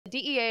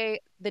The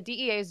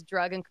DEA's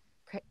Drug and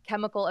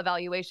Chemical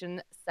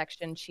Evaluation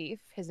Section Chief,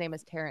 his name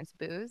is Terrence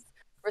Booz,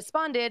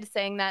 responded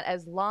saying that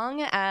as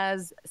long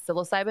as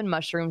psilocybin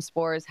mushroom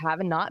spores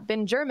have not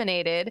been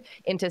germinated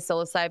into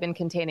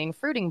psilocybin-containing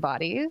fruiting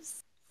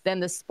bodies, then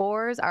the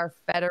spores are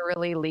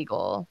federally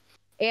legal.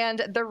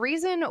 And the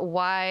reason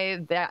why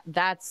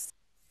that's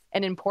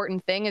an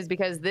important thing is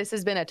because this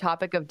has been a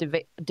topic of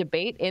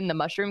debate in the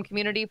mushroom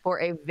community for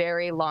a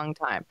very long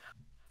time.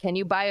 Can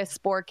you buy a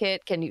spore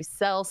kit? Can you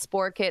sell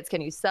spore kits?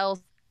 Can you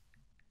sell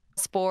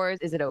spores?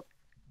 Is it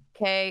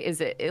okay?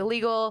 Is it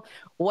illegal?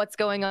 What's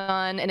going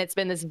on? And it's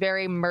been this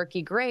very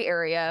murky gray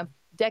area,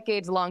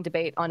 decades-long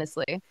debate,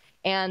 honestly.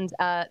 And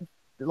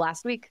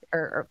last week,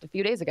 or a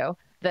few days ago,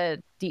 the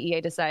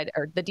DEA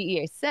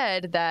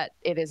said that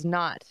it is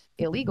not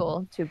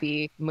illegal to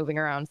be moving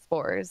around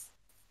spores.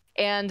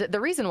 And the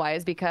reason why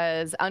is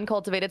because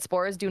uncultivated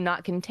spores do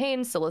not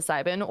contain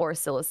psilocybin or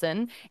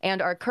psilocin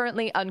and are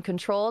currently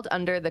uncontrolled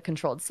under the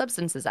Controlled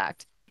Substances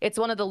Act. It's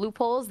one of the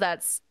loopholes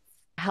that's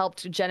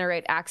helped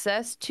generate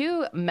access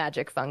to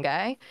magic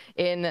fungi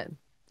in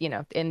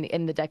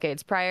the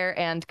decades prior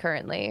and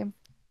currently.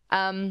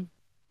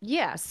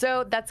 Yeah,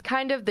 so that's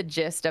kind of the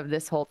gist of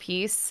this whole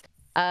piece.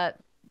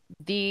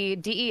 The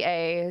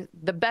DEA,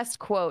 the best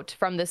quote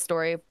from this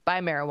story by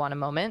Marijuana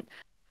Moment,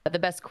 the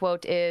best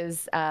quote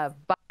is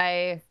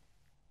by,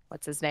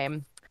 what's his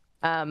name?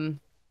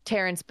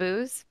 Terrence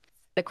Booz.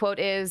 The quote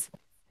is,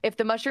 "If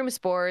the mushroom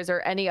spores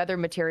or any other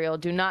material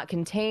do not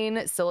contain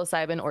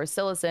psilocybin or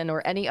psilocin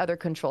or any other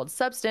controlled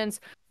substance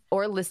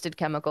or listed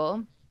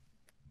chemical,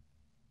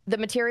 the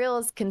material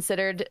is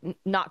considered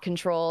not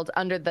controlled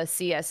under the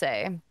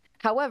CSA.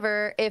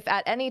 However, if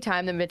at any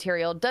time the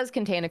material does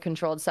contain a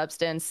controlled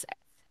substance,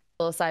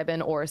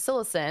 psilocybin or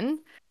psilocin,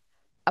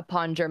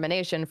 upon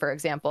germination, for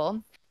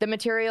example, the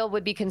material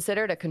would be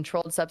considered a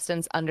controlled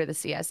substance under the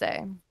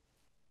CSA."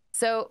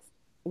 So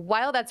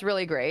while that's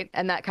really great,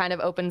 and that kind of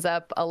opens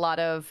up a lot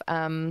of,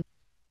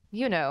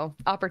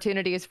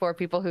 opportunities for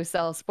people who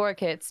sell spore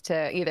kits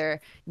to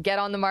either get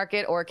on the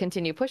market or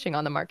continue pushing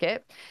on the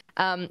market,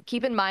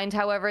 keep in mind,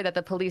 however, that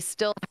the police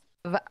still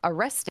have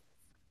arrested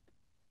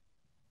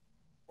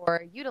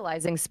for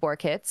utilizing spore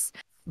kits,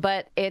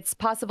 but it's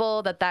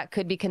possible that that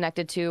could be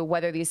connected to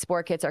whether these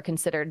spore kits are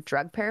considered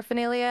drug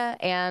paraphernalia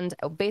and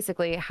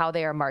basically how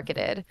they are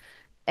marketed.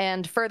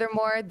 And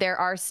furthermore, there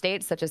are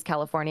states such as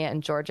California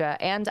and Georgia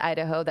and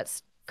Idaho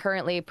that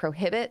currently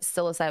prohibit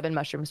psilocybin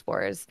mushroom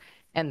spores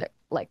and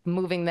like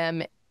moving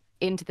them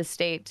into the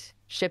state,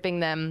 shipping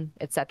them,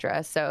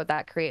 etc. So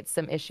that creates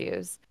some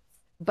issues.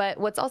 But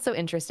what's also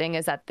interesting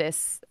is that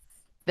this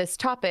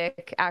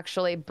topic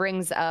actually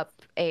brings up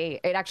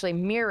it actually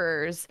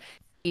mirrors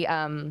the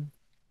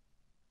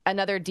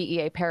another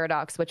DEA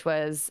paradox, which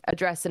was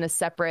addressed in a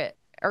separate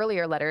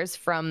earlier letters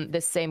from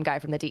this same guy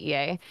from the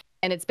DEA.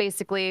 And it's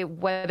basically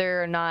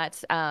whether or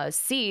not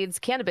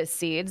cannabis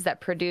seeds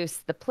that produce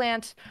the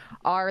plant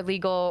are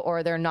legal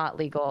or they're not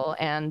legal.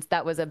 And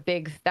that was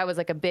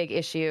like a big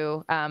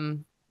issue.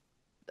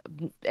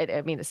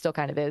 It still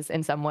kind of is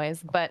in some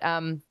ways, but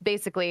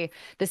basically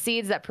the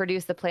seeds that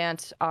produce the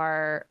plant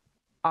are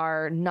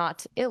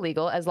not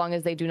illegal as long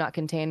as they do not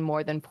contain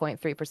more than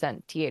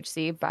 0.3%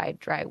 THC by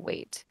dry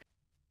weight.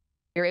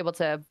 You're able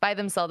to buy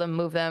them, sell them,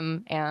 move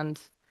them, and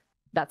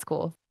that's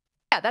cool.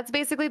 Yeah, that's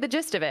basically the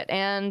gist of it.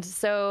 And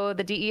so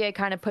the DEA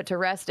kind of put to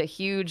rest a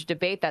huge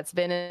debate that's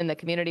been in the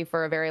community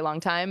for a very long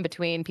time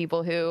between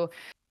people who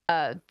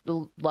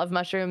love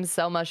mushrooms,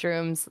 sell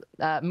mushrooms,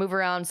 move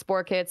around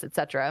spore kits,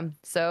 etc.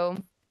 So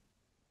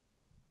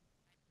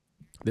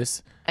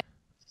this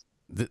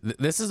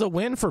is a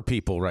win for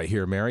people right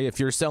here, Mary. If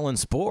you're selling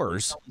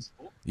spores,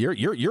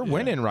 you're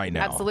winning right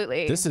now.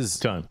 Absolutely. This is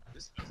done.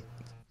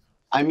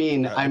 I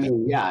mean,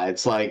 yeah,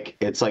 it's like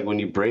when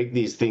you break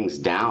these things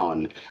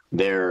down,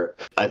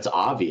 it's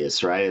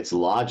obvious, right? It's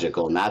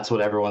logical, and that's what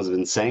everyone's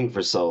been saying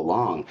for so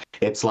long.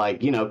 It's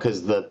like,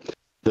 because the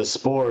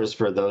spores,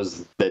 for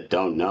those that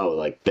don't know,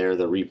 like they're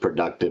the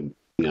reproductive,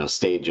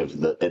 stage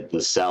of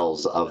the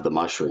cells of the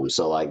mushroom.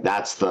 So like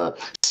that's the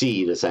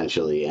seed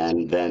essentially,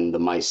 and then the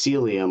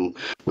mycelium,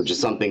 which is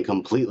something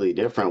completely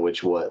different,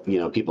 which what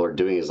people are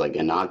doing is like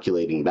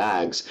inoculating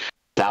bags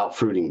without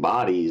fruiting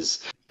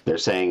bodies. They're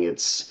saying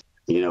it's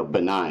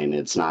benign.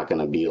 It's not going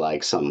to be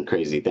like some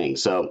crazy thing.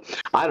 So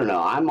I don't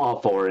know. I'm all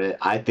for it.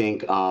 I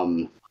think,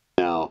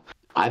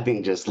 I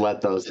think just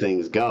let those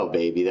things go,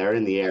 baby. They're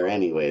in the air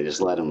anyway.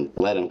 Just let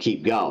them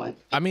keep going.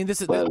 I mean, this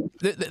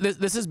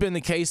has been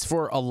the case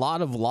for a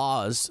lot of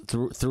laws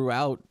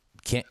throughout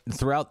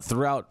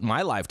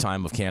my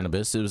lifetime of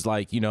cannabis. It was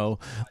like,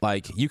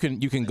 like you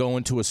can go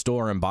into a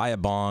store and buy a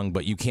bong,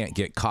 but you can't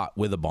get caught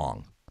with a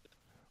bong.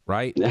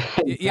 Right?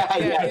 Yeah.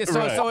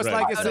 So it's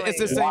like it's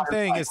the same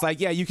thing. It's like,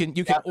 you can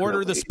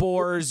order the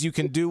spores, you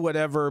can do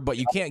whatever, but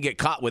you can't get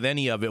caught with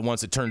any of it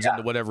once it turns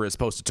into whatever it's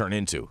supposed to turn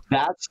into.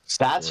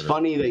 That's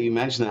funny that you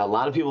mentioned that. A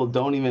lot of people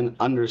don't even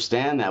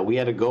understand that. We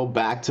had to go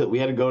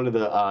to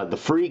the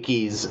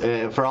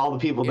Freakies for all the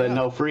people that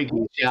know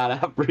Freakies. Shout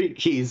out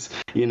Freakies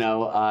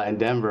in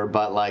Denver.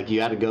 But like,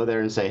 you had to go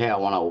there and say, hey, I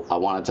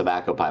want a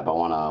tobacco pipe. I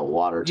want a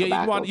water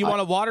tobacco pipe. You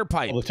want a water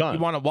pipe. All the time.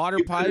 You want a water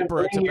pipe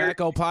or a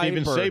tobacco pipe.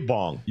 Even say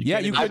bong.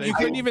 You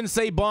couldn't even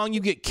say bong. You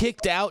get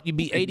kicked out. You'd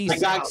be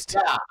 86.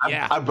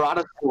 I brought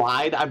a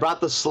slide. I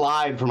brought the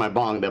slide for my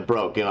bong that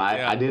broke.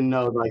 I didn't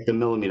know like the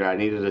millimeter. I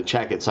needed to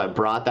check it, so I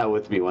brought that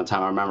with me one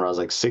time. I remember I was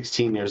like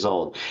 16 years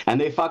old, and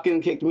they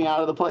fucking kicked me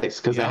out of the place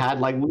because it had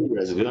like weed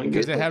residue.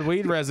 Because it had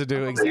weed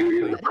residue, exactly.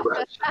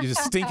 You're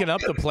just stinking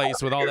up the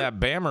place with all that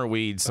Bammer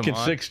weed.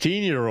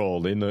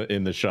 16-year-old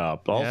in the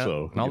shop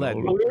also. Yeah. All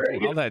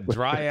that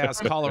dry ass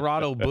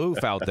Colorado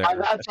boof out there. At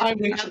that time,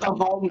 we had the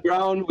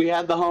homegrown. We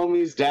had the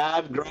homie's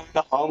dad growing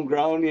the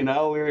homegrown. We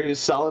were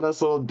selling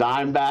us little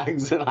dime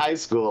bags in high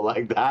school.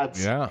 Like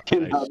that's that's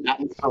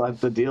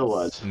what the deal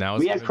was. Now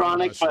we had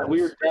chronic, but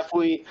we were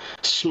definitely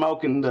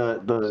smoking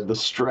the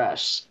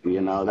stress.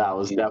 That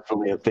was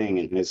definitely a thing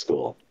in high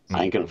school.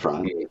 I ain't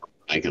confront.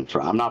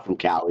 I'm not from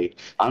Cali.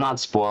 I'm not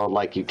spoiled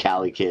like you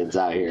Cali kids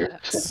out here.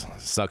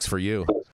 Sucks for you.